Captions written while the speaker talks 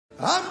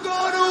I'm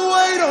gonna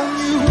wait on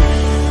you.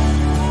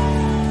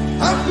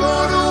 I'm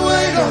gonna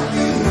wait on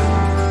you.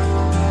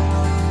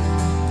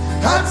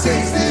 I've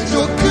tasted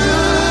your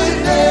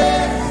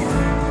goodness.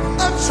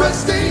 I'm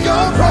trusting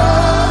your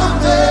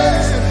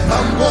promise.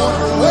 I'm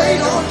gonna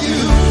wait on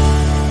you.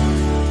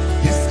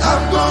 Yes,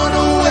 I'm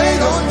gonna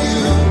wait on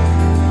you.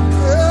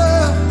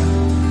 Yeah.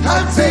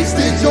 I've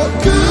tasted your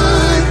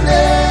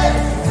goodness.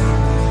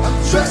 I'm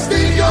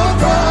trusting your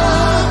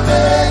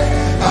promise.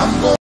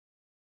 I'm going.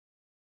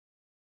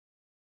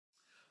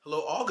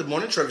 Hello all, good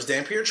morning. Travis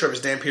Dampier, Travis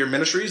Dampier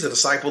Ministries, a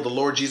disciple of the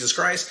Lord Jesus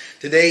Christ.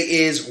 Today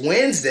is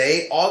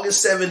Wednesday,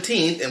 August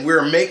 17th, and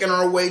we're making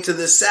our way to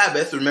this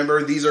Sabbath.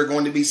 Remember, these are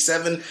going to be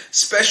 7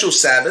 special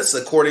Sabbaths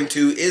according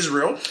to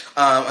Israel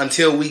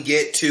until we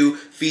get to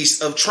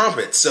Feast of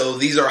Trumpets. So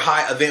these are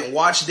high event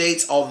watch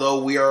dates,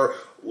 although we are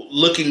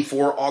looking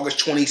for August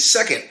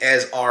 22nd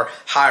as our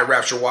high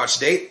rapture watch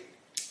date.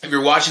 If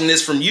you're watching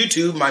this from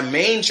YouTube, my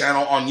main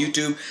channel on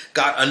YouTube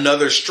got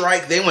another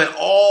strike. They went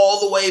all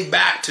the way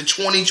back to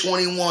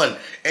 2021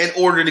 in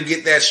order to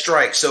get that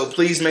strike. So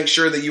please make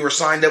sure that you are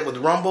signed up with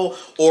Rumble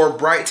or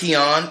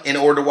Bday in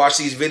order to watch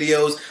these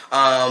videos.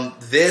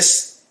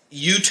 This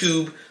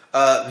YouTube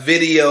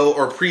video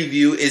or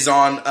preview is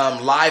on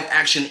Live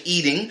Action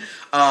Eating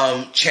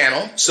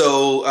channel.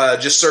 So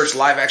just search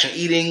Live Action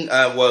Eating.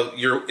 Well,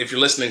 if you're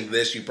listening to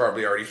this, you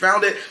probably already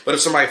found it. But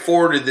if somebody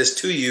forwarded this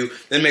to you,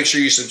 then make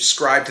sure you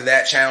subscribe to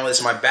that channel.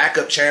 It's my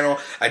backup channel.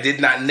 I did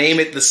not name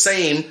it the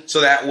same,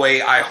 so that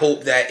way I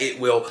hope that it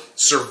will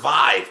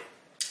survive.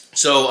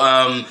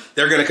 So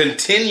they're going to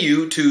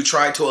continue to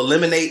try to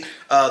eliminate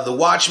the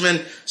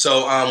Watchman.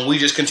 So we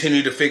just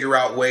continue to figure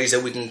out ways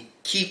that we can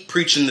keep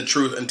preaching the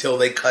truth until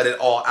they cut it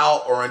all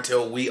out or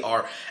until we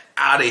are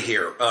out of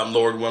here,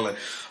 Lord willing.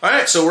 All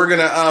right, so we're going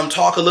to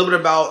talk a little bit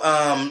about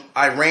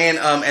Iran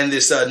and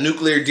this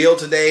nuclear deal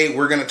today.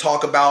 We're going to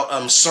talk about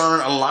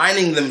CERN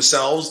aligning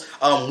themselves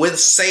with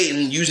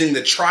Satan using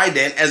the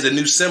Trident as a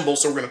new symbol.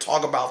 So we're going to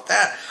talk about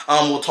that.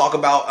 We'll talk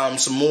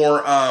about some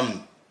more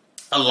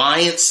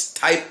alliance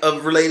type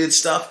of related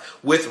stuff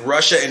with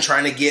Russia and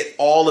trying to get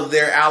all of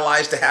their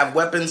allies to have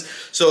weapons.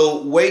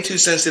 So way too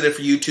sensitive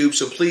for YouTube.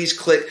 So please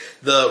click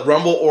the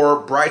Rumble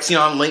or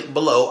Bday link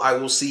below. I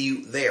will see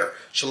you there.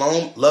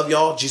 Shalom. Love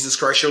y'all. Jesus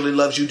Christ surely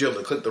loves you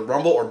dearly. Click the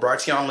Rumble or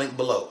Bday link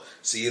below.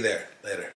 See you there. Later.